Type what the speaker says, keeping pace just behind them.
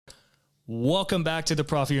Welcome back to the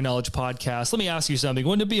Profit Your Knowledge podcast. Let me ask you something.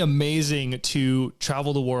 Wouldn't it be amazing to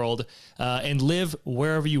travel the world and live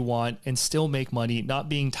wherever you want and still make money, not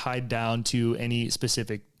being tied down to any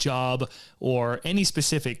specific job or any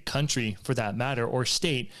specific country for that matter, or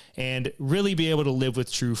state, and really be able to live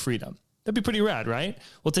with true freedom? That'd be pretty rad, right?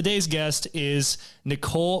 Well, today's guest is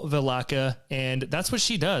Nicole Vilaca, and that's what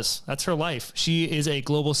she does. That's her life. She is a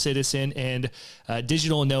global citizen and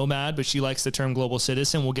digital nomad, but she likes the term global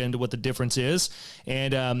citizen. We'll get into what the difference is.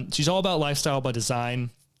 And she's all about lifestyle by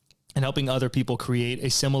design and helping other people create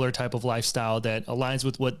a similar type of lifestyle that aligns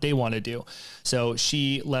with what they want to do. So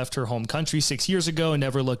she left her home country 6 years ago and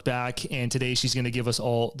never looked back. And today she's going to give us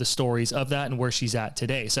all the stories of that and where she's at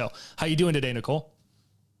today. So how you doing today, Nicole?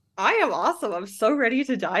 I am awesome. I'm so ready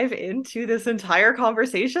to dive into this entire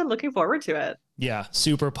conversation. Looking forward to it. Yeah,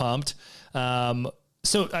 super pumped.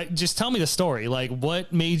 Just tell me the story. Like,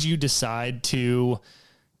 what made you decide to,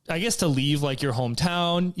 I guess, to leave like your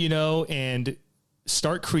hometown, and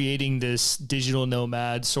start creating this digital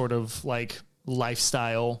nomad sort of like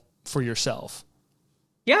lifestyle for yourself?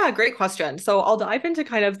 Yeah, great question. So I'll dive into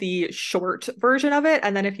kind of the short version of it.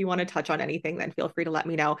 And then if you want to touch on anything, then feel free to let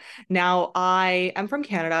me know. Now, I am from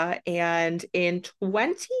Canada, and in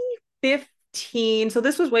 2015, so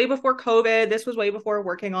this was way before COVID, this was way before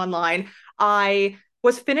working online, I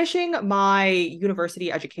was finishing my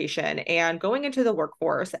university education and going into the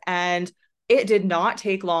workforce. And it did not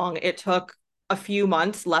take long. It took a few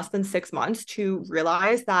months, less than 6 months, to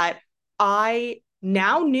realize that I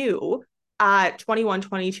now knew at 21,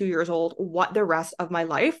 22 years old, what the rest of my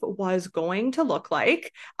life was going to look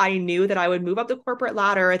like. I knew that I would move up the corporate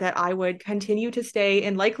ladder, that I would continue to stay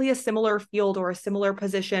in likely a similar field or a similar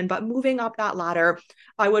position, but moving up that ladder,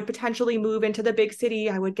 I would potentially move into the big city.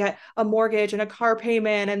 I would get a mortgage and a car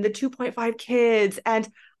payment and the 2.5 kids. And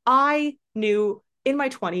I knew in my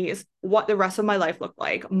 20s what the rest of my life looked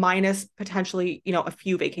like, minus potentially, a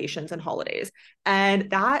few vacations and holidays.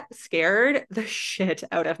 And that scared the shit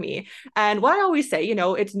out of me. And what I always say,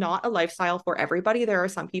 it's not a lifestyle for everybody. There are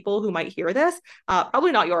some people who might hear this,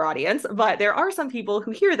 probably not your audience, but there are some people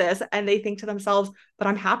who hear this and they think to themselves, but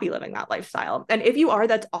I'm happy living that lifestyle. And if you are,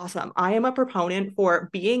 that's awesome. I am a proponent for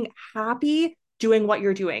being happy doing what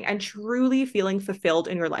you're doing and truly feeling fulfilled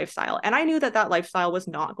in your lifestyle. And I knew that that lifestyle was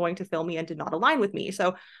not going to fill me and did not align with me.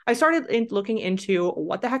 So I started looking into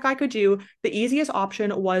what the heck I could do. The easiest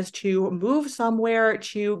option was to move somewhere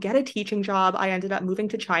to get a teaching job. I ended up moving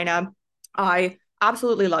to China. I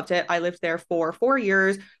absolutely loved it. I lived there for 4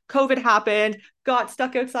 years. COVID happened, got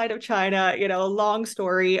stuck outside of China, long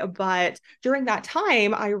story. But during that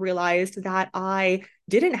time, I realized that I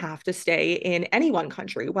didn't have to stay in any one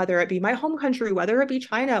country, whether it be my home country, whether it be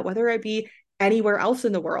China, whether it be anywhere else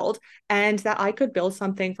in the world, and that I could build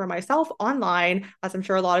something for myself online, as I'm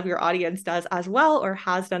sure a lot of your audience does as well, or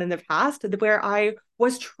has done in the past, where I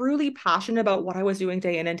was truly passionate about what I was doing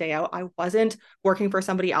day in and day out. I wasn't working for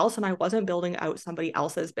somebody else and I wasn't building out somebody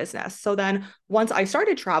else's business. So then once I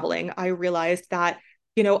started traveling, I realized that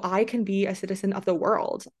I can be a citizen of the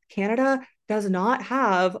world. Canada does not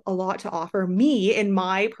have a lot to offer me in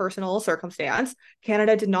my personal circumstance.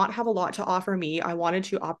 Canada did not have a lot to offer me. I wanted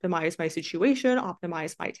to optimize my situation,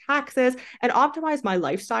 optimize my taxes, and optimize my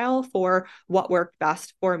lifestyle for what worked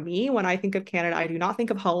best for me. When I think of Canada, I do not think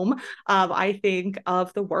of home. I think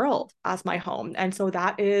of the world as my home. And so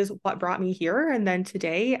that is what brought me here. And then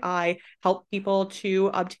today I help people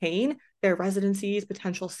to obtain their residencies,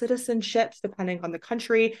 potential citizenships, depending on the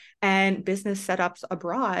country, and business setups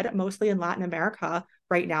abroad, mostly in Latin America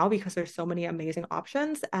right now, because there's so many amazing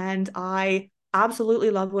options. And I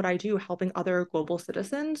absolutely love what I do, helping other global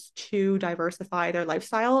citizens to diversify their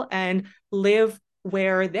lifestyle and live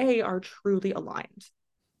where they are truly aligned.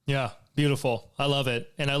 Yeah, beautiful. I love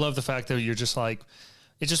it. And I love the fact that you're just like,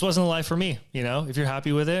 it just wasn't a life for me. If you're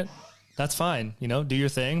happy with it, that's fine, do your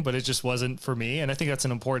thing, but it just wasn't for me. And I think that's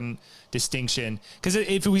an important distinction, because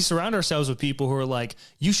if we surround ourselves with people who are like,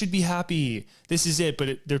 you should be happy, this is it.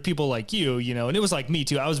 But there are people like you, and it was like me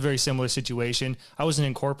too. I was a very similar situation. I wasn't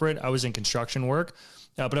in corporate. I was in construction work,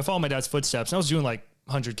 but I followed my dad's footsteps and I was doing like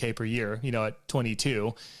 100K per year, at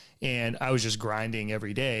 22. And I was just grinding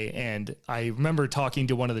every day. And I remember talking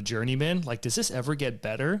to one of the journeymen, like, does this ever get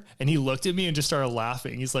better? And he looked at me and just started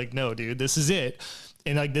laughing. He's like, no, dude, this is it.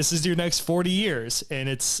 And like, this is your next 40 years. And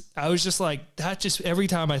I was just like, that just, every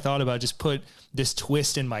time I thought about it, just put this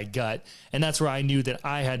twist in my gut. And that's where I knew that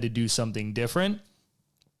I had to do something different.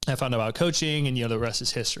 I found out about coaching, and the rest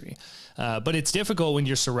is history. But it's difficult when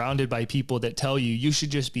you're surrounded by people that tell you, you should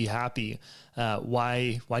just be happy.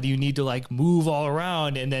 Why do you need to like move all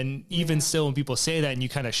around? And then even still, when people say that and you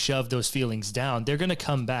kind of shove those feelings down, they're going to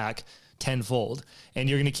come back tenfold, and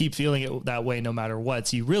you're going to keep feeling it that way no matter what.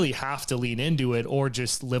 So you really have to lean into it or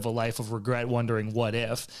just live a life of regret wondering what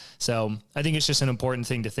if. So I think it's just an important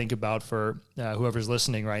thing to think about for whoever's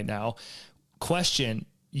listening right now. Question: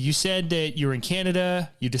 you said that you're in Canada,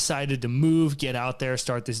 you decided to move, get out there,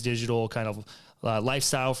 start this digital kind of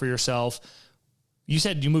lifestyle for yourself. You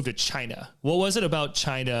said you moved to China. What was it about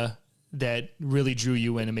China that really drew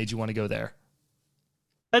you in and made you want to go there?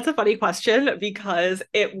 That's a funny question because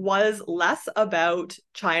it was less about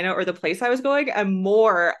China or the place I was going and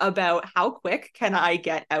more about how quick can I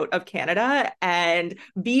get out of Canada and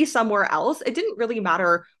be somewhere else. It didn't really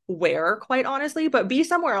matter where, quite honestly, but be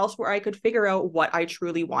somewhere else where I could figure out what I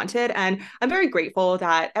truly wanted. And I'm very grateful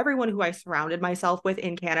that everyone who I surrounded myself with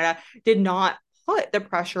in Canada did not put the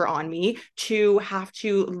pressure on me to have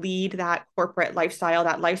to lead that corporate lifestyle,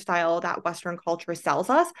 that Western culture sells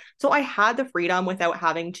us. So I had the freedom without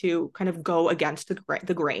having to kind of go against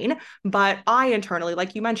the grain. But I internally,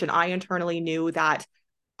 like you mentioned, I internally knew that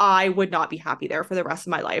I would not be happy there for the rest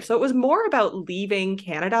of my life. So it was more about leaving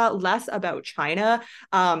Canada, less about China.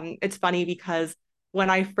 It's funny because when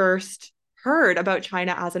I first heard about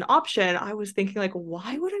China as an option, I was thinking like,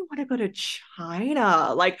 why would I want to go to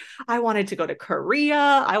China? Like I wanted to go to Korea.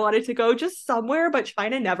 I wanted to go just somewhere, but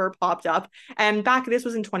China never popped up. And back, this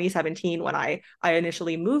was in 2017 when I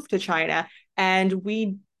initially moved to China, and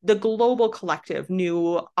the global collective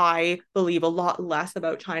knew, I believe, a lot less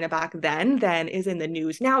about China back then than is in the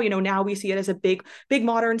news now. Now we see it as a big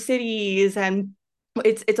modern cities, and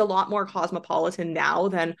it's a lot more cosmopolitan now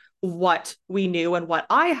than what we knew and what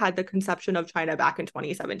I had the conception of China back in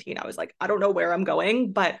 2017. I was like, I don't know where I'm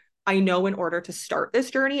going, but I know in order to start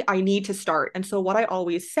this journey, I need to start. And so what I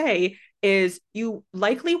always say is you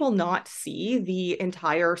likely will not see the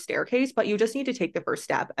entire staircase, but you just need to take the first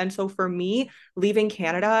step. And so for me, leaving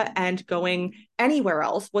Canada and going anywhere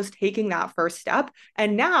else was taking that first step.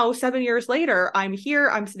 And now, 7 years later, I'm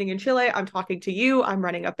here, I'm sitting in Chile, I'm talking to you, I'm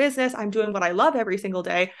running a business, I'm doing what I love every single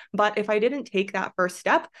day. But if I didn't take that first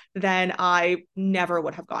step, then I never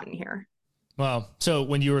would have gotten here. Wow. So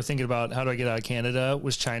when you were thinking about how do I get out of Canada,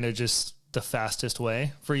 was China just the fastest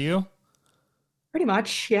way for you? Pretty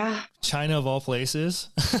much, yeah. China of all places.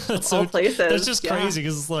 Of So all that's places, just yeah. crazy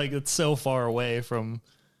because it's so far away from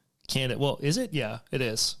Canada. Well, is it? Yeah, it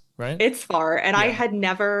is. Right? It's far. And I Yeah. had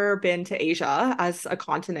never been to Asia as a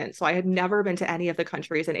continent. So I had never been to any of the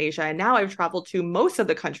countries in Asia. And now I've traveled to most of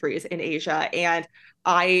the countries in Asia. And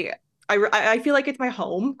I I feel like it's my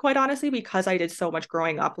home, quite honestly, because I did so much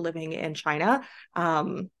growing up living in China.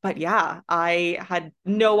 But yeah, I had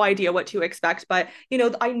no idea what to expect. But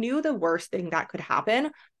I knew the worst thing that could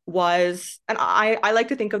happen was, and I like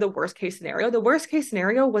to think of the worst case scenario. The worst case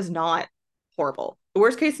scenario was not horrible. The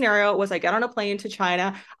worst case scenario was I get on a plane to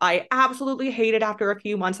China. I absolutely hate it after a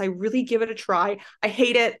few months. I really give it a try. I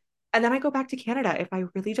hate it. And then I go back to Canada. If I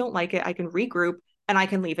really don't like it, I can regroup and I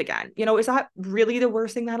can leave again. Is that really the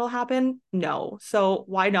worst thing that'll happen? No. So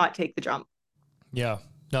why not take the jump? Yeah.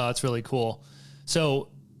 No, that's really cool. So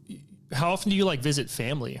how often do you like visit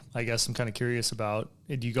family? I guess I'm kind of curious about,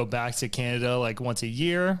 do you go back to Canada like once a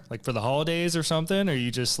year, like for the holidays or something? Or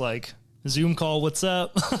you just like Zoom call, what's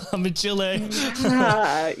up? I'm in Chile.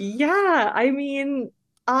 Yeah, yeah. I mean,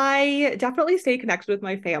 I definitely stay connected with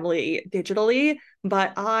my family digitally,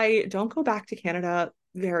 but I don't go back to Canada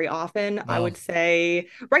very often. I Wow. would say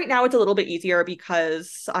right now it's a little bit easier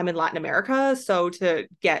because I'm in Latin America. So to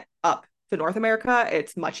get up to North America,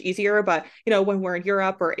 it's much easier. But when we're in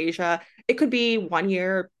Europe or Asia, it could be 1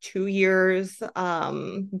 year, 2 years.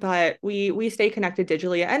 But we stay connected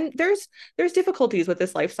digitally. And there's difficulties with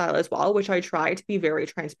this lifestyle as well, which I try to be very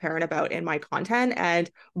transparent about in my content. And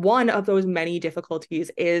one of those many difficulties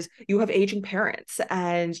is you have aging parents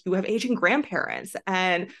and you have aging grandparents.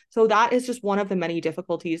 And so that is just one of the many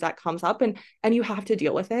difficulties that comes up, and you have to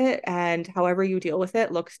deal with it. And however you deal with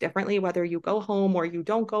it looks differently, whether you go home or you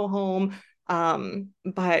don't go home.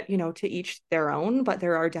 But to each their own, but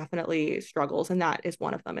there are definitely struggles, and that is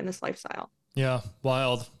one of them in this lifestyle. Yeah.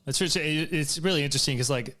 Wild. It's really interesting because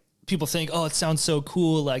like people think, oh, it sounds so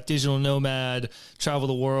cool, like digital nomad, travel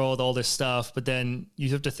the world, all this stuff. But then you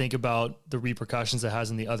have to think about the repercussions it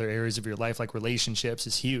has in the other areas of your life, like relationships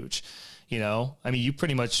is huge. I mean, you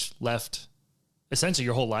pretty much left essentially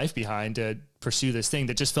your whole life behind to pursue this thing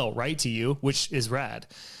that just felt right to you, which is rad.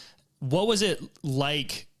 What was it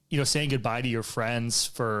like, saying goodbye to your friends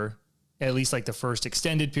for at least like the first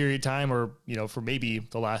extended period of time, or, for maybe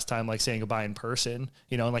the last time, like saying goodbye in person,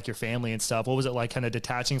 and like your family and stuff? What was it like kind of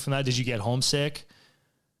detaching from that? Did you get homesick?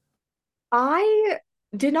 I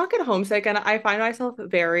did not get homesick, and I find myself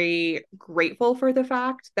very grateful for the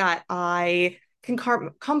fact that I can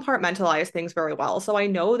compartmentalize things very well. So I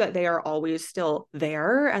know that they are always still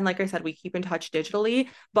there. And like I said, we keep in touch digitally,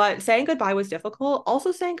 but saying goodbye was difficult.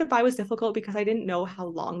 Also, saying goodbye was difficult because I didn't know how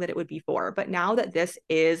long that it would be for. But now that this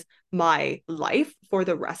is my life for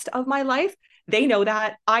the rest of my life, they know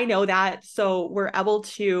that, I know that. So we're able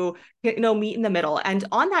to, meet in the middle. And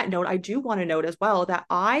on that note, I do want to note as well that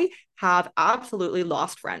I have absolutely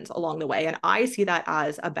lost friends along the way. And I see that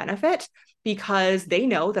as a benefit because they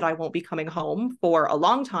know that I won't be coming home for a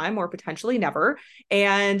long time or potentially never.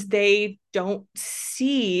 And they don't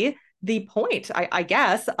see the point, I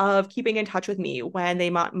guess, of keeping in touch with me when they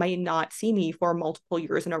might not see me for multiple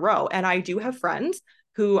years in a row. And I do have friends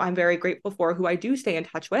who I'm very grateful for, who I do stay in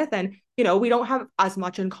touch with. And, we don't have as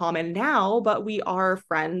much in common now, but we are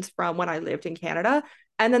friends from when I lived in Canada.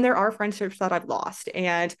 And then there are friendships that I've lost.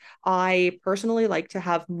 And I personally like to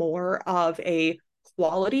have more of a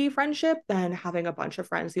quality friendship than having a bunch of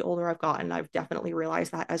friends. The older I've gotten, I've definitely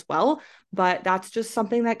realized that as well. But that's just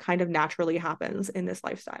something that kind of naturally happens in this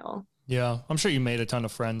lifestyle. Yeah. I'm sure you made a ton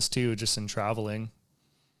of friends too, just in traveling.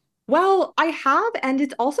 Well, I have, and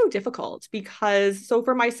it's also difficult because, so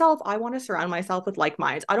for myself, I want to surround myself with like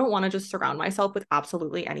minds. I don't want to just surround myself with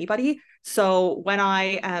absolutely anybody. So when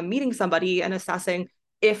I am meeting somebody and assessing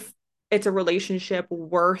if it's a relationship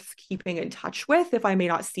worth keeping in touch with, if I may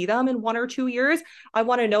not see them in 1 or 2 years, I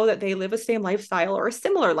want to know that they live a same lifestyle or a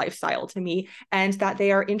similar lifestyle to me and that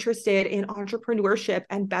they are interested in entrepreneurship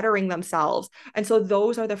and bettering themselves. And so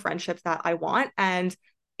those are the friendships that I want. And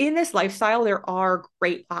in this lifestyle, there are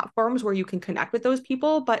great platforms where you can connect with those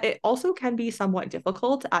people, but it also can be somewhat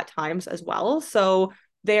difficult at times as well. So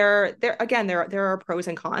there are pros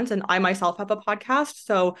and cons. And I myself have a podcast.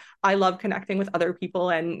 So I love connecting with other people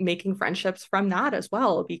and making friendships from that as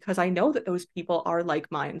well, because I know that those people are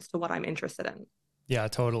like minds to what I'm interested in. Yeah,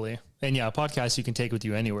 totally. And yeah, a podcast you can take with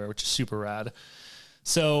you anywhere, which is super rad.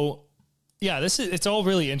 So yeah, it's all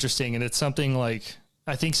really interesting. And it's something like,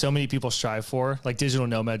 I think so many people strive for, like digital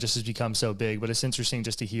nomad just has become so big, but it's interesting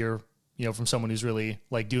just to hear, from someone who's really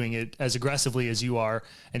like doing it as aggressively as you are,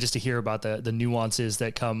 and just to hear about the nuances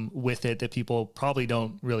that come with it that people probably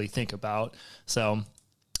don't really think about. So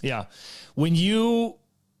yeah, when you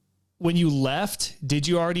left, did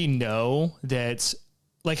you already know that,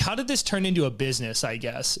 like, how did this turn into a business, I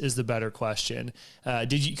guess, is the better question.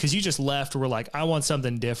 Cause you just left, were like, I want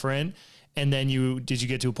something different. And then did you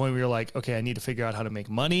get to a point where you're like, okay, I need to figure out how to make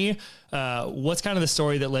money? What's kind of the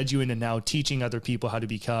story that led you into now teaching other people how to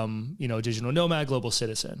become, a digital nomad, global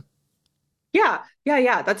citizen? Yeah.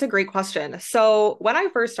 That's a great question. So when I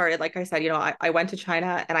first started, like I said, I went to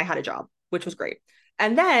China and I had a job, which was great.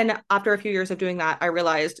 And then after a few years of doing that, I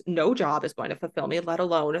realized no job is going to fulfill me, let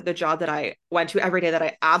alone the job that I went to every day that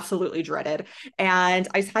I absolutely dreaded. And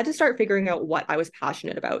I had to start figuring out what I was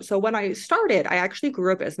passionate about. So when I started, I actually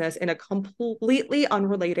grew a business in a completely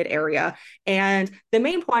unrelated area. And the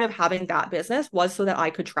main point of having that business was so that I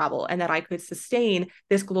could travel and that I could sustain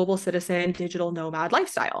this global citizen digital nomad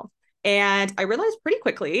lifestyle. And I realized pretty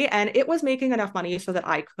quickly, and it was making enough money so that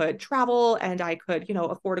I could travel and I could,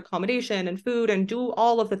 afford accommodation and food and do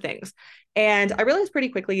all of the things. And I realized pretty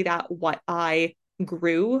quickly that what I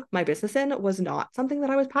grew my business in was not something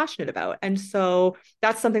that I was passionate about. And so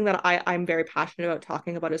that's something that I'm very passionate about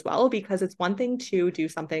talking about as well, because it's one thing to do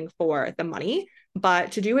something for the money,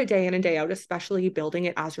 but to do it day in and day out, especially building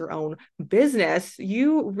it as your own business,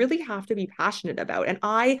 you really have to be passionate about. And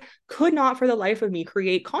I could not for the life of me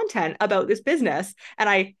create content about this business. And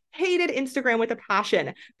I hated Instagram with a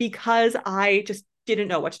passion because I just didn't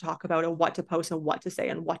know what to talk about and what to post and what to say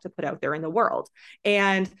and what to put out there in the world.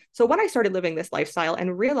 And so when I started living this lifestyle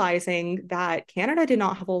and realizing that Canada did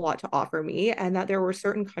not have a lot to offer me and that there were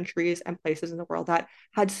certain countries and places in the world that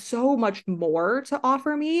had so much more to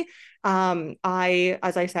offer me, as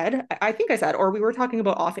I said, I think I said, or we were talking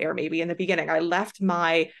about off air maybe in the beginning, I left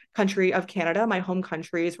my country of Canada, my home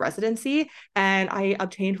country's residency, and I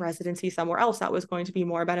obtained residency somewhere else that was going to be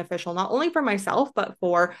more beneficial, not only for myself, but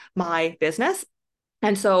for my business.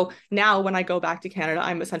 And so now when I go back to Canada,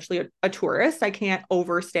 I'm essentially a tourist. I can't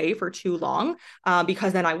overstay for too long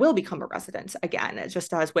because then I will become a resident again,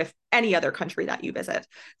 just as with any other country that you visit.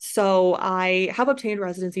 So I have obtained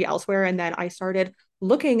residency elsewhere. And then I started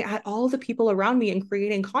looking at all the people around me and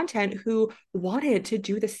creating content who wanted to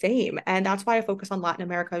do the same. And that's why I focus on Latin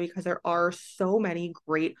America, because there are so many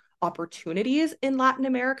great opportunities in Latin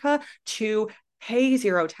America to pay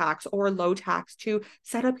zero tax or low tax, to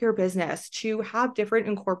set up your business, to have different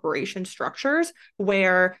incorporation structures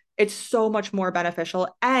where it's so much more beneficial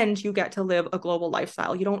and you get to live a global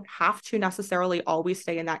lifestyle. You don't have to necessarily always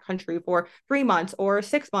stay in that country for 3 months or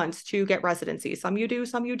 6 months to get residency. Some you do,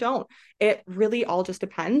 some you don't. It really all just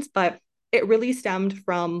depends. But it really stemmed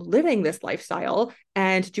from living this lifestyle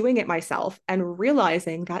and doing it myself and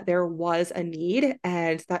realizing that there was a need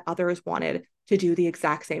and that others wanted to do the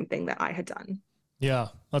exact same thing that I had done. Yeah,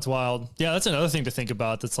 that's wild. Yeah, that's another thing to think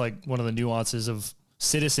about. That's like one of the nuances of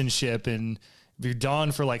citizenship. And if you're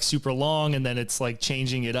gone for like super long and then it's like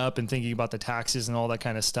changing it up and thinking about the taxes and all that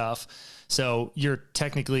kind of stuff. So you're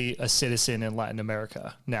technically a citizen in Latin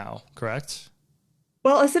America now, correct?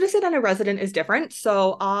 Well, a citizen and a resident is different.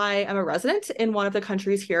 So I am a resident in one of the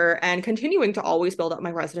countries here and continuing to always build up my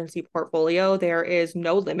residency portfolio. There is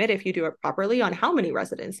no limit if you do it properly on how many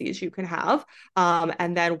residencies you can have,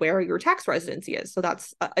 and then where your tax residency is. So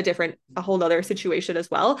that's a different, a whole other situation as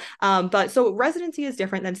well. But so residency is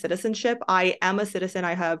different than citizenship. I am a citizen.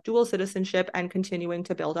 I have dual citizenship and continuing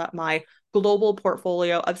to build up my global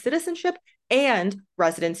portfolio of citizenship and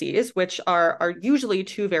residencies, which are usually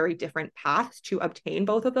two very different paths to obtain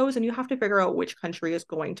both of those. And you have to figure out which country is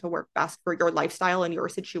going to work best for your lifestyle and your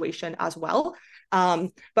situation as well.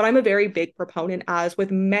 But I'm a very big proponent, as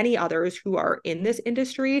with many others who are in this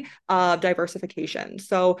industry, of diversification.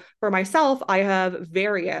 So for myself, I have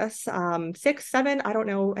various six, seven, I don't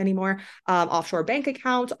know anymore, offshore bank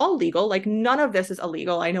accounts, all legal. Like none of this is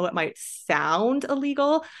illegal. I know it might sound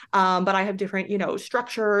illegal, but I have different,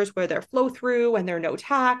 structures where they're flow through and there are no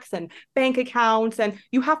tax and bank accounts, and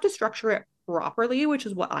you have to structure it properly, which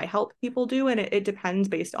is what I help people do. And it depends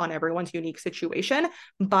based on everyone's unique situation.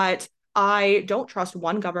 But I don't trust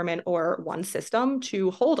one government or one system to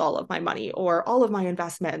hold all of my money or all of my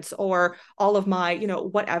investments or all of my,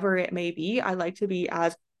 whatever it may be. I like to be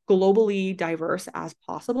as globally diverse as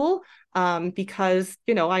possible, because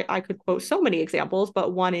I could quote so many examples,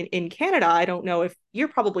 but one in Canada, I don't know if you're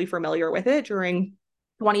probably familiar with it, during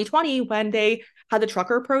 2020 when they had the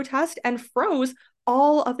trucker protest and froze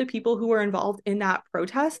all of the people who were involved in that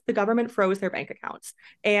protest. The government froze their bank accounts.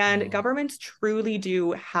 And Oh, governments truly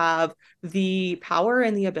do have the power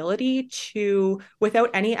and the ability to,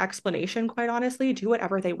 without any explanation, quite honestly, do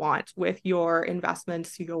whatever they want with your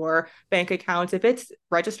investments, your bank accounts. If it's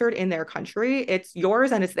registered in their country, it's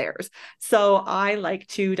yours and it's theirs. So I like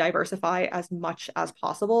to diversify as much as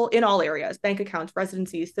possible in all areas: bank accounts,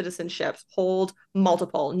 residencies, citizenships, hold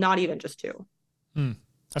multiple, not even just two. hmm.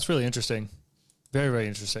 That's really interesting. Very, very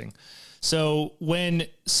interesting. So when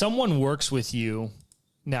someone works with you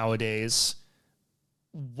nowadays,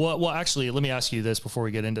 well, actually, let me ask you this before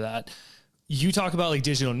we get into that. You talk about like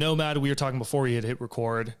digital nomad. We were talking before we had hit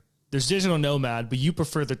record. There's digital nomad, but you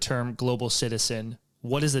prefer the term global citizen.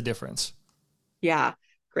 What is the difference? Yeah,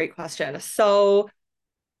 great question. So,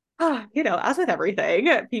 as with everything,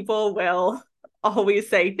 people will always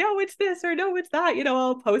say, no, it's this or no, it's that.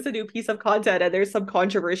 I'll post a new piece of content and there's some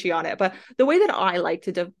controversy on it. But the way that I like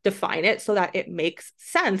to define it so that it makes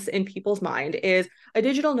sense in people's mind is a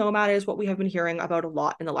digital nomad is what we have been hearing about a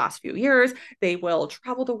lot in the last few years. They will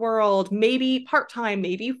travel the world, maybe part time,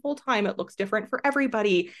 maybe full time. It looks different for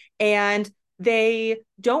everybody. And they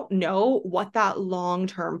don't know what that long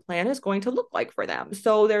term plan is going to look like for them.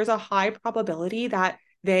 So there's a high probability that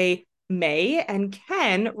they may and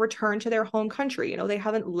can return to their home country. They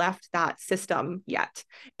haven't left that system yet.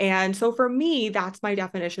 And so for me, that's my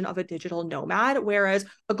definition of a digital nomad, whereas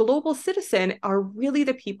a global citizen are really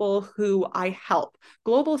the people who I help.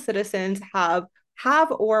 Global citizens have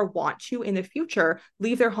or want to in the future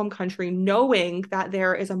leave their home country knowing that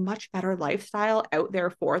there is a much better lifestyle out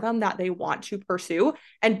there for them that they want to pursue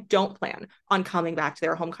and don't plan on coming back to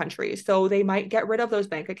their home country. So they might get rid of those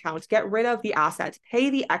bank accounts, get rid of the assets,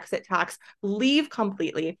 pay the exit tax, leave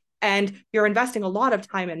completely. And you're investing a lot of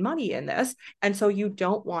time and money in this. And so you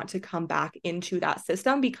don't want to come back into that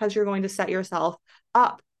system because you're going to set yourself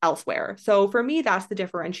up elsewhere. So for me, that's the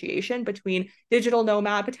differentiation between digital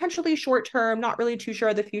nomad, potentially short term, not really too sure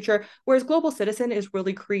of the future, whereas global citizen is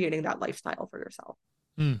really creating that lifestyle for yourself.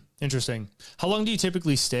 Interesting. How long do you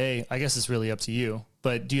typically stay? I guess it's really up to you,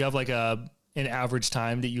 but do you have like an average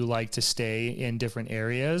time that you like to stay in different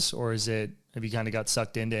areas, or have you kind of got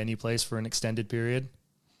sucked into any place for an extended period?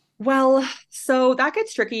 Well, so that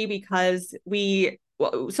gets tricky because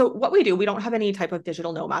so what we do, we don't have any type of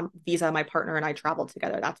digital nomad visa. My partner and I travel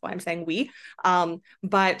together. That's why I'm saying we.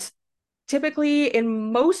 But typically,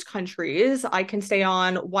 in most countries, I can stay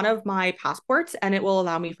on one of my passports and it will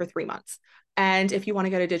allow me for 3 months. And if you want to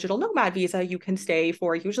get a digital nomad visa, you can stay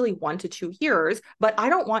for usually 1 to 2 years. But I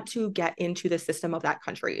don't want to get into the system of that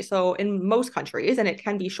country. So in most countries, and it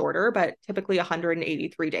can be shorter, but typically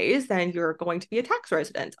 183 days, then you're going to be a tax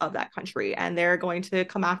resident of that country and they're going to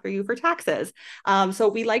come after you for taxes. So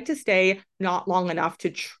we like to stay not long enough to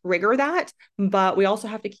trigger that, but we also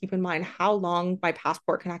have to keep in mind how long my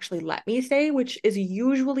passport can actually let me stay, which is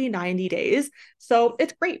usually 90 days. So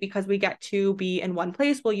it's great because we get to be in one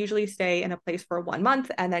place. We'll usually stay in a place for 1 month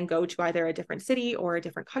and then go to either a different city or a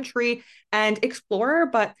different country and explore.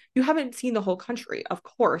 But you haven't seen the whole country, of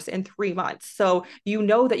course, in 3 months. So you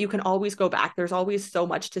know that you can always go back. There's always so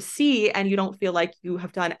much to see, and you don't feel like you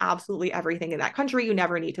have done absolutely everything in that country. You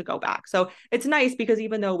never need to go back. So it's nice because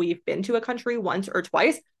even though we've been to a country once or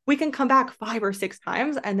twice, we can come back 5 or 6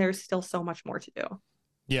 times and there's still so much more to do.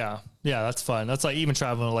 Yeah. Yeah. That's fun. That's like even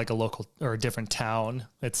traveling to like a local or a different town.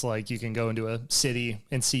 It's like you can go into a city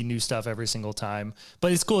and see new stuff every single time.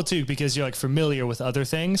 But it's cool too, because you're like familiar with other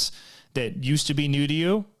things that used to be new to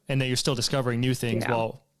you and that you're still discovering new things Yeah.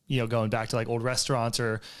 while, going back to like old restaurants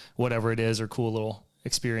or whatever it is, or cool little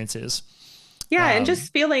experiences. Yeah, and Um,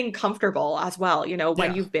 just feeling comfortable as well. When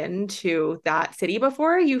yeah, you've been to that city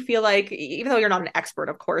before, you feel like, even though you're not an expert,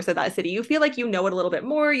 of course, at that city, you feel like you know it a little bit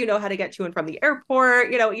more. You know how to get to and from the airport.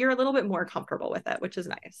 You're a little bit more comfortable with it, which is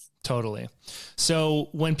nice. totally. So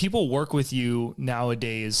when people work with you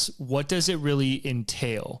nowadays, what does it really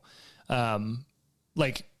entail?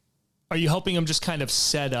 Like, are you helping them just kind of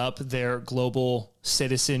set up their global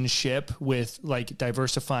citizenship with like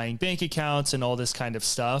diversifying bank accounts and all this kind of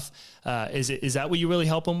stuff? Is that what you really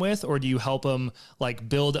help them with? Or do you help them like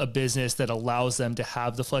build a business that allows them to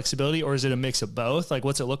have the flexibility, or is it a mix of both? Like,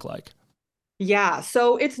 what's it look like? Yeah,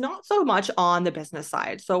 so it's not so much on the business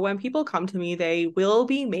side. So when people come to me, they will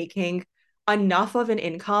be making enough of an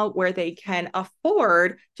income where they can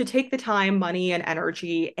afford to take the time, money, and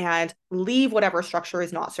energy and leave whatever structure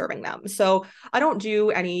is not serving them. So I don't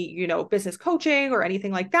do any, business coaching or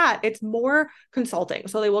anything like that. It's more consulting.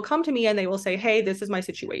 So they will come to me and they will say, "Hey, this is my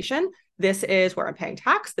situation. This is where I'm paying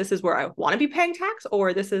tax. This is where I want to be paying tax,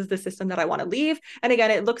 or this is the system that I want to leave." And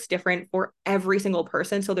again, it looks different for every single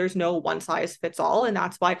person. So there's no one size fits all. And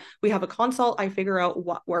that's why we have a consult. I figure out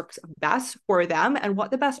what works best for them and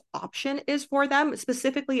what the best option is for them,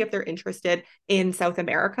 specifically if they're interested in South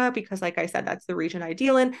America, because like I said, that's the region I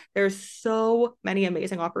deal in. There's so many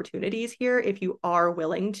amazing opportunities here if you are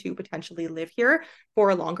willing to potentially live here for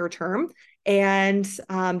a longer term. And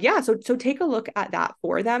yeah, so take a look at that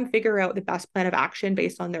for them, figure out the best plan of action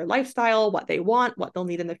based on their lifestyle, what they want, what they'll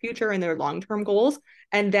need in the future, and their long-term goals.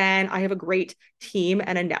 And then I have a great team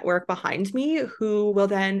and a network behind me who will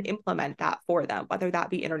then implement that for them, whether that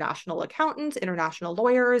be international accountants, international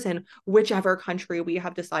lawyers, and whichever country we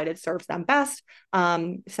have decided serves them best,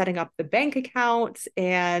 setting up the bank accounts,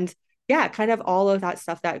 and yeah, kind of all of that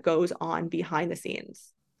stuff that goes on behind the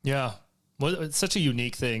scenes. Yeah. Well, it's such a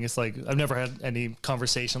unique thing. It's like, I've never had any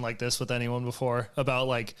conversation like this with anyone before about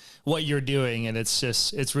like what you're doing. And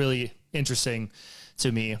it's really interesting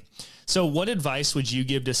to me. So what advice would you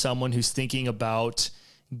give to someone who's thinking about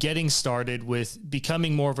getting started with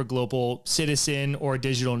becoming more of a global citizen or a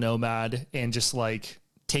digital nomad and just like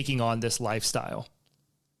taking on this lifestyle?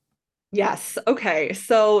 Yes. Okay.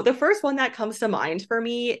 So the first one that comes to mind for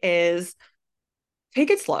me is take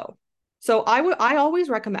it slow. So I always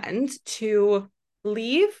recommend to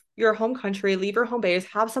leave your home country, leave your home base,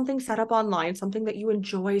 have something set up online, something that you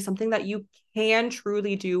enjoy, something that you can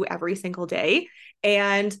truly do every single day,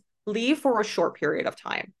 and leave for a short period of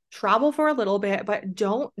time. Travel for a little bit, but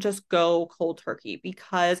don't just go cold turkey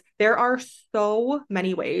because there are so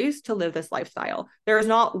many ways to live this lifestyle. There is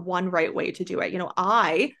not one right way to do it.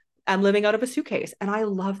 I am living out of a suitcase and I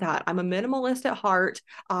love that. I'm a minimalist at heart.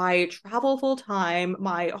 I travel full time.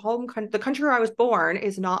 The country where I was born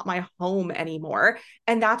is not my home anymore.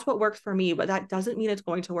 And that's what works for me. But that doesn't mean it's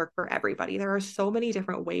going to work for everybody. There are so many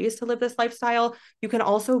different ways to live this lifestyle. You can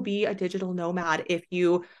also be a digital nomad if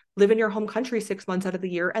you live in your home country 6 months out of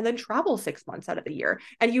the year and then travel 6 months out of the year.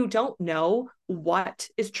 And you don't know what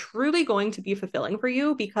is truly going to be fulfilling for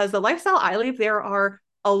you because the lifestyle I live, there are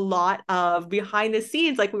a lot of behind the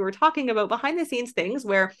scenes, like we were talking about, behind the scenes things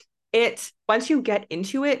where once you get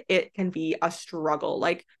into it, it can be a struggle,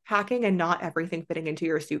 like packing and not everything fitting into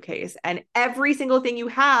your suitcase. And every single thing you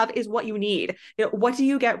have is what you need. What do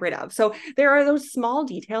you get rid of? So there are those small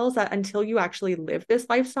details that until you actually live this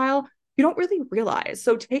lifestyle, you don't really realize.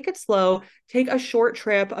 So take it slow, take a short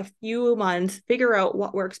trip, a few months, figure out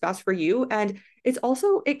what works best for you. And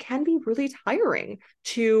it can be really tiring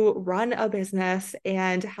to run a business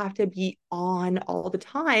and have to be on all the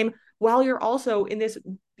time while you're also in this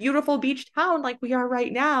beautiful beach town like we are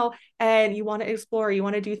right now, and you want to explore, you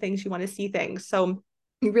want to do things, you want to see things. So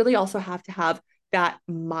you really also have to have that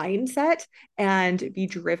mindset and be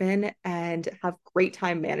driven and have great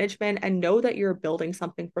time management and know that you're building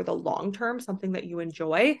something for the long term, something that you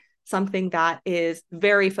enjoy, something that is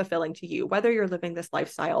very fulfilling to you, whether you're living this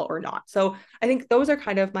lifestyle or not. So I think those are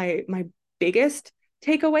kind of my biggest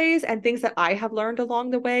takeaways and things that I have learned along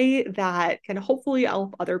the way that can hopefully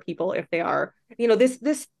help other people if they are,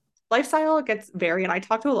 this lifestyle gets very, and I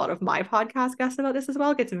talk to a lot of my podcast guests about this as well,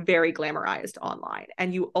 it gets very glamorized online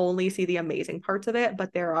and you only see the amazing parts of it,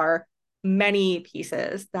 but there are many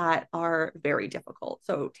pieces that are very difficult.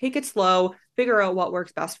 So take it slow, figure out what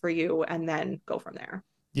works best for you, and then go from there.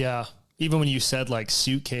 Yeah. Even when you said like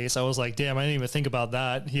suitcase, I was like, damn, I didn't even think about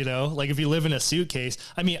that. Like if you live in a suitcase,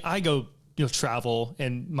 I mean, I go, travel,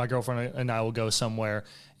 and my girlfriend and I will go somewhere,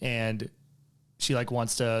 and she like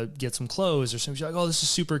wants to get some clothes or something. She's like, oh, this is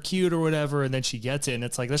super cute or whatever. And then she gets it. And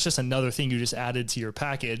it's like, that's just another thing you just added to your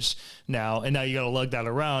package now. And now you got to lug that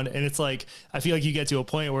around. And it's like, I feel like you get to a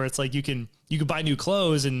point where it's like, you can buy new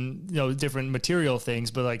clothes and, different material things,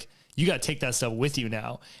 but like, you got to take that stuff with you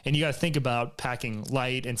now. And you got to think about packing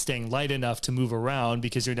light and staying light enough to move around,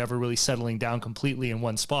 because you're never really settling down completely in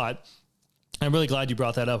one spot. I'm really glad you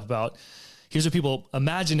brought that up about, here's what people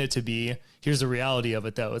imagine it to be. Here's the reality of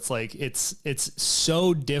it though. It's like, it's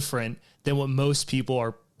so different than what most people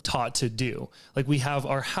are taught to do. Like we have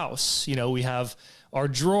our house, we have our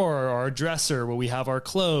drawer or our dresser where we have our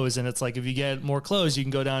clothes. And it's like, if you get more clothes, you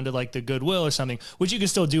can go down to like the Goodwill or something, which you can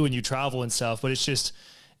still do when you travel and stuff, but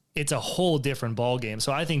it's a whole different ball game.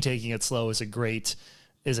 So I think taking it slow is a great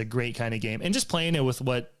kind of game, and just playing it with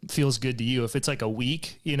what feels good to you. If it's like a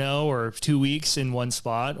week, or 2 weeks in one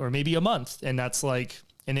spot, or maybe a month, and that's like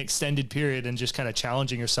an extended period, and just kind of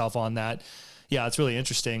challenging yourself on that. Yeah, it's really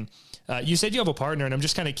interesting. You said you have a partner, and I'm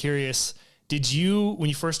just kind of curious, when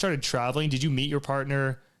you first started traveling, did you meet your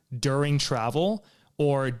partner during travel,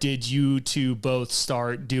 or did you two both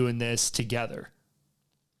start doing this together?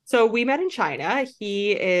 So we met in China.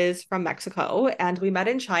 He is from Mexico, and we met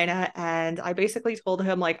in China. And I basically told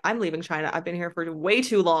him, like, I'm leaving China. I've been here for way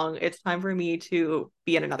too long. It's time for me to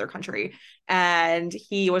be in another country. And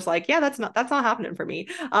he was like, yeah, that's not happening for me.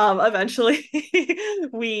 Eventually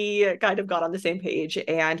we kind of got on the same page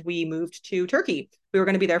and we moved to Turkey. We were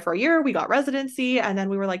going to be there for a year. We got residency. And then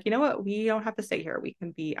we were like, you know what? We don't have to stay here. We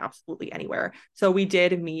can be absolutely anywhere. So we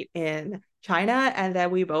did meet in China, and then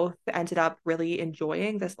we both ended up really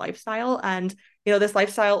enjoying this lifestyle. And this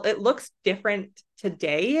lifestyle, it looks different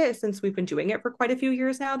today since we've been doing it for quite a few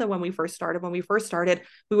years now than when we first started. When we first started,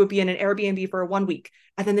 we would be in an Airbnb for 1 week,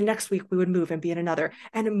 and then the next week we would move and be in another.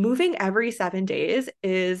 And moving every 7 days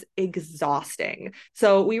is exhausting.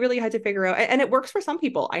 So we really had to figure out, and it works for some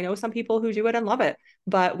people. I know some people who do it and love it,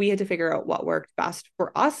 but we had to figure out what worked best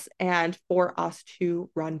for us and for us to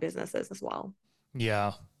run businesses as well.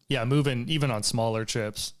 Yeah. Yeah, moving even on smaller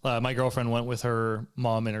trips. My girlfriend went with her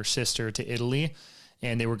mom and her sister to Italy,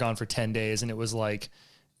 and they were gone for 10 days. And it was like,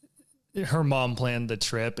 her mom planned the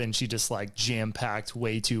trip, and she just like jam packed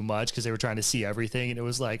way too much because they were trying to see everything. And it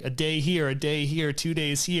was like a day here, 2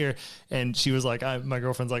 days here. And she was like, my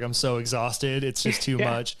girlfriend's like, I'm so exhausted. It's just too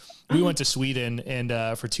much. We went to Sweden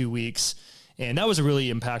and for 2 weeks. And that was a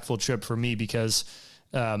really impactful trip for me because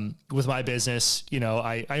with my business,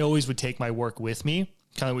 I always would take my work with me,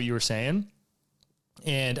 kind of what you were saying.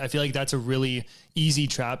 And I feel like that's a really easy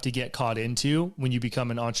trap to get caught into when you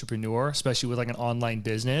become an entrepreneur, especially with like an online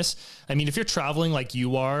business. I mean, if you're traveling like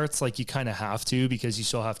you are, it's like you kind of have to, because you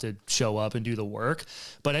still have to show up and do the work.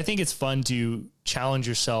 But I think it's fun to challenge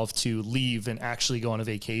yourself to leave and actually go on a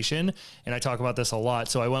vacation. And I talk about this a lot.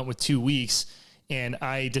 So I went with 2 weeks, and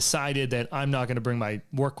I decided that I'm not going to bring my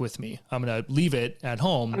work with me. I'm going to leave it at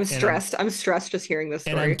home. I'm stressed. I'm stressed just hearing this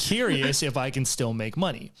story. And I'm curious if I can still make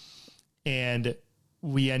money. And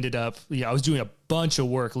we ended up, I was doing a bunch of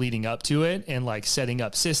work leading up to it, and like setting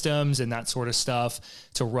up systems and that sort of stuff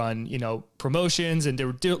to run, promotions. And there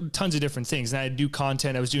were tons of different things. And I had to do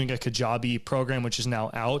content. I was doing a Kajabi program, which is now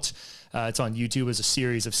out. It's on YouTube as a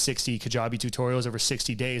series of 60 Kajabi tutorials over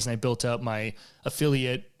 60 days. And I built up my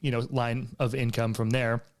affiliate, line of income from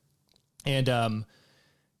there. And,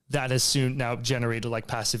 that has soon now generated like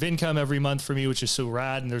passive income every month for me, which is so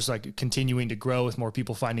rad. And there's like continuing to grow with more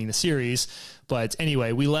people finding the series. But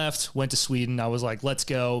anyway, we left, went to Sweden. I was like, let's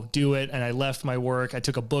go do it. And I left my work. I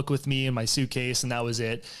took a book with me in my suitcase, and that was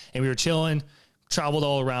it. And we were chilling, traveled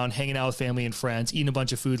all around, hanging out with family and friends, eating a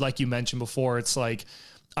bunch of food. Like you mentioned before, it's like,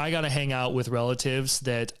 I got to hang out with relatives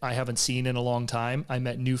that I haven't seen in a long time. I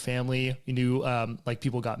met new family, new, like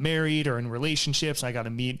people got married or in relationships. I got to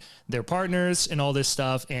meet their partners and all this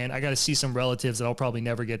stuff. And I got to see some relatives that I'll probably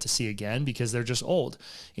never get to see again because they're just old,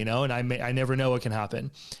 and I never know what can happen.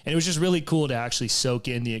 And it was just really cool to actually soak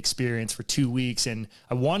in the experience for 2 weeks. And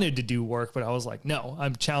I wanted to do work, but I was like, no,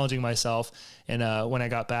 I'm challenging myself. And when I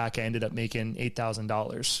got back, I ended up making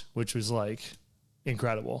 $8,000, which was like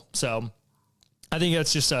incredible. So I think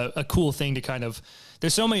that's just a cool thing to kind of,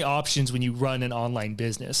 there's so many options when you run an online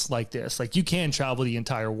business like this. Like you can travel the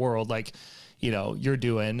entire world like, you're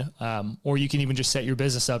doing, or you can even just set your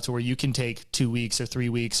business up to where you can take 2 weeks or 3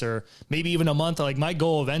 weeks or maybe even a month. Like my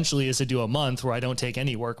goal eventually is to do a month where I don't take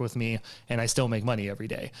any work with me and I still make money every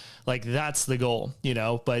day. Like that's the goal,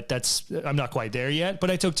 but I'm not quite there yet,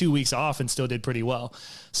 but I took 2 weeks off and still did pretty well.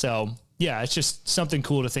 So yeah, it's just something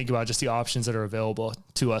cool to think about, just the options that are available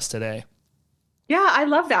to us today. Yeah, I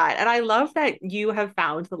love that. And I love that you have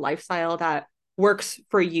found the lifestyle that works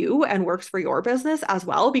for you and works for your business as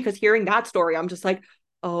well. Because hearing that story, I'm just like,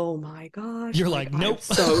 oh my gosh, You're like like, I'm nope.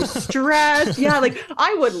 so stressed. Yeah, like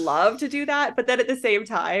I would love to do that. But then at the same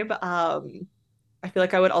time, I feel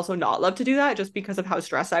like I would also not love to do that just because of how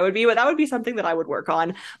stressed I would be, but that would be something that I would work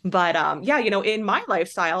on. But yeah, in my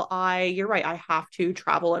lifestyle, you're right, I have to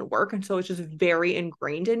travel and work. And so it's just very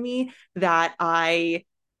ingrained in me that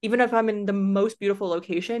even if I'm in the most beautiful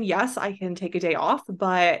location, yes, I can take a day off,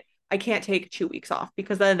 but I can't take 2 weeks off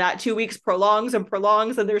because then that 2 weeks prolongs and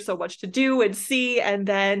prolongs and there's so much to do and see. And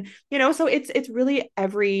then, so it's really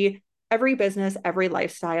every business, every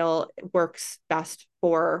lifestyle works best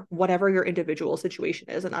for whatever your individual situation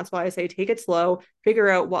is. And that's why I say take it slow, figure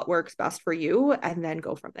out what works best for you, and then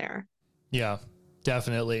go from there. Yeah,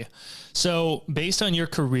 definitely. So, based on your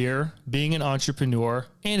career, being an entrepreneur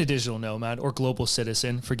and a digital nomad or global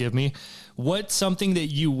citizen, forgive me, what's something that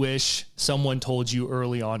you wish someone told you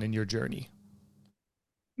early on in your journey?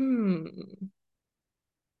 Hmm.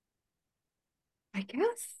 I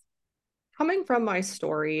guess coming from my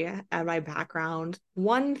story and my background,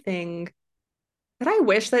 one thing that I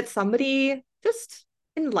wish that somebody just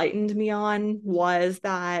enlightened me on was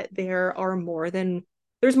that there's more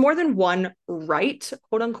than one right,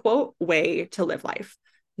 quote unquote, way to live life.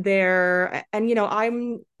 And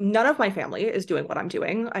I'm none of my family is doing what I'm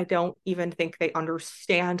doing. I don't even think they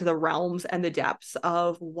understand the realms and the depths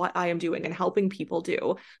of what I am doing and helping people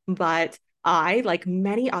do. But I, like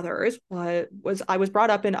many others, I was brought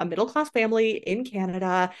up in a middle class family in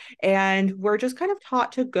Canada, and we're just kind of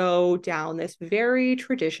taught to go down this very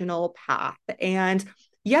traditional path. And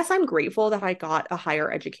yes, I'm grateful that I got a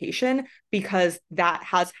higher education because that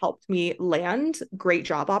has helped me land great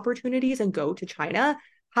job opportunities and go to China.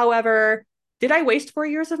 However, did I waste 4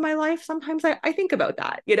 years of my life? Sometimes I think about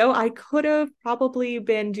that. I could have probably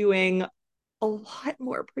been doing a lot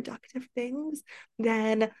more productive things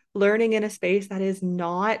than learning in a space that is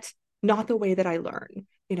not the way that I learn,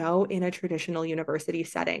 in a traditional university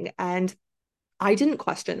setting. And I didn't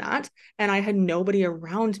question that. And I had nobody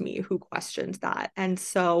around me who questioned that. And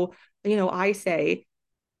so, I say,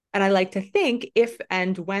 and I like to think if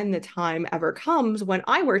and when the time ever comes when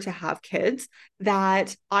I were to have kids,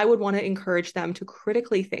 that I would want to encourage them to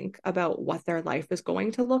critically think about what their life is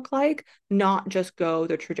going to look like, not just go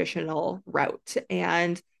the traditional route.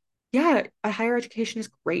 And yeah, a higher education is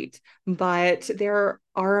great, but there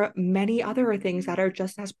are many other things that are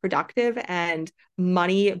just as productive and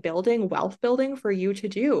money building, wealth building for you to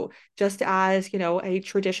do. Just as, a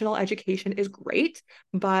traditional education is great,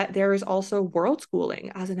 but there's also world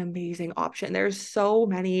schooling as an amazing option. There's so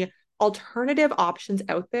many alternative options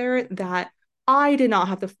out there that I did not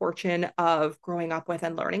have the fortune of growing up with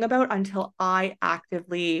and learning about until I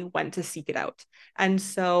actively went to seek it out. And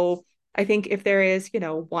so I think if there is,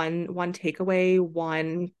 one takeaway,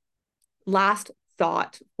 one last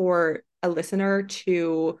thought for a listener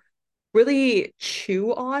to really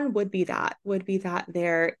chew on would be that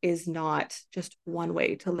there is not just one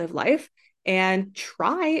way to live life, and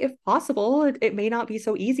try, if possible, it may not be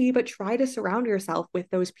so easy, but try to surround yourself with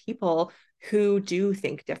those people who do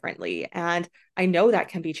think differently. And I know that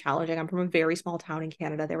can be challenging. I'm from a very small town in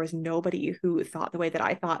Canada. There was nobody who thought the way that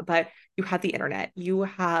I thought, but you have the internet. You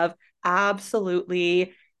have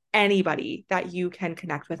absolutely anybody that you can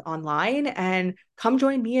connect with online, and come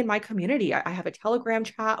join me in my community. I have a Telegram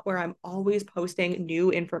chat where I'm always posting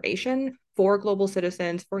new information for global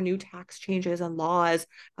citizens, for new tax changes and laws,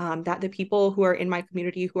 that the people who are in my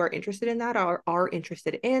community who are interested in that are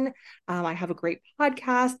interested in. I have a great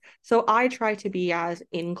podcast. So I try to be as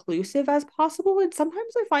inclusive as possible. And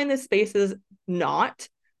sometimes I find this space is not.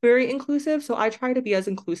 very inclusive. So I try to be as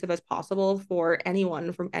inclusive as possible for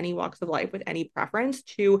anyone from any walks of life with any preference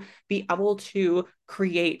to be able to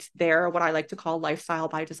create their what I like to call lifestyle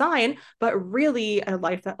by design, but really a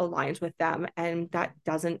life that aligns with them. And that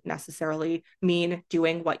doesn't necessarily mean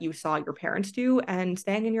doing what you saw your parents do and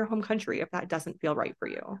staying in your home country if that doesn't feel right for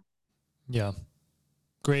you. Yeah.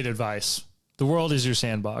 Great advice. The world is your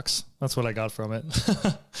sandbox. That's what I got from it.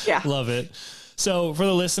 Yeah. Love it. So for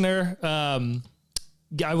the listener,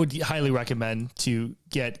 I would highly recommend to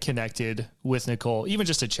get connected with Nicole, even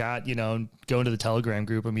just to chat, you know, and go into the Telegram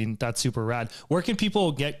group. I mean, that's super rad. Where can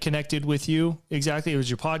people get connected with you exactly? It was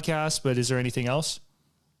your podcast, but is there anything else?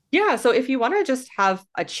 Yeah, so if you want to just have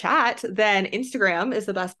a chat, then Instagram is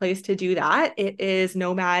the best place to do that. It is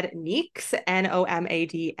Nomad Neeks,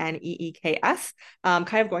 Nomadneeks.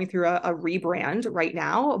 Kind of going through a rebrand right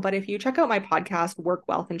now. But if you check out my podcast, Work,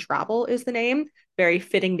 Wealth, and Travel is the name, very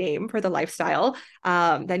fitting name for the lifestyle.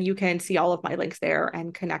 Then you can see all of my links there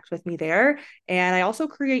and connect with me there. And I also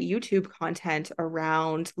create YouTube content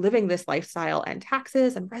around living this lifestyle and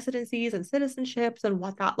taxes and residencies and citizenships and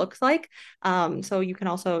what that looks like. So you can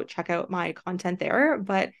also check out my content there.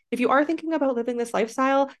 But if you are thinking about living this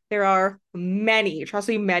lifestyle, there are many, trust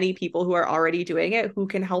me, many people who are already doing it who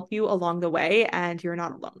can help you along the way, and you're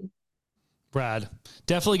not alone. Brad,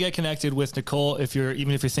 definitely get connected with Nicole.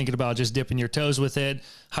 Even if you're thinking about just dipping your toes with it,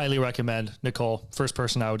 highly recommend Nicole. First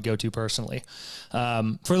person I would go to personally.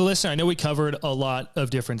 For the listener, I know we covered a lot of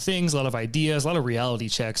different things, a lot of ideas, a lot of reality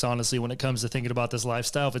checks, honestly, when it comes to thinking about this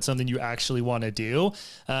lifestyle, if it's something you actually want to do.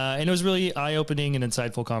 And it was really eye-opening and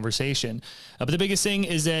insightful conversation. But the biggest thing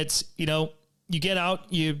is that, you know, you get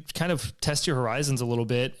out, you kind of test your horizons a little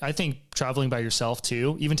bit. I think traveling by yourself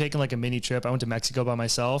too, even taking like a mini trip. I went to Mexico by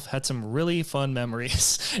myself, had some really fun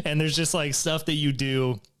memories. And there's just like stuff that you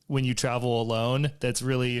do when you travel alone. That's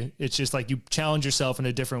really, it's just like you challenge yourself in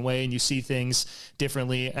a different way and you see things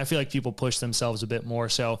differently. I feel like people push themselves a bit more.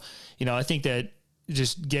 So, you know, I think that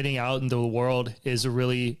just getting out into the world is a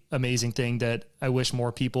really amazing thing that I wish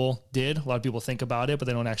more people did. A lot of people think about it, but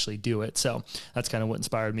they don't actually do it. So that's kind of what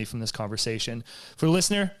inspired me from this conversation. For the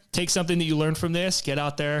listener, take something that you learned from this, get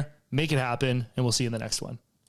out there, make it happen, and we'll see you in the next one.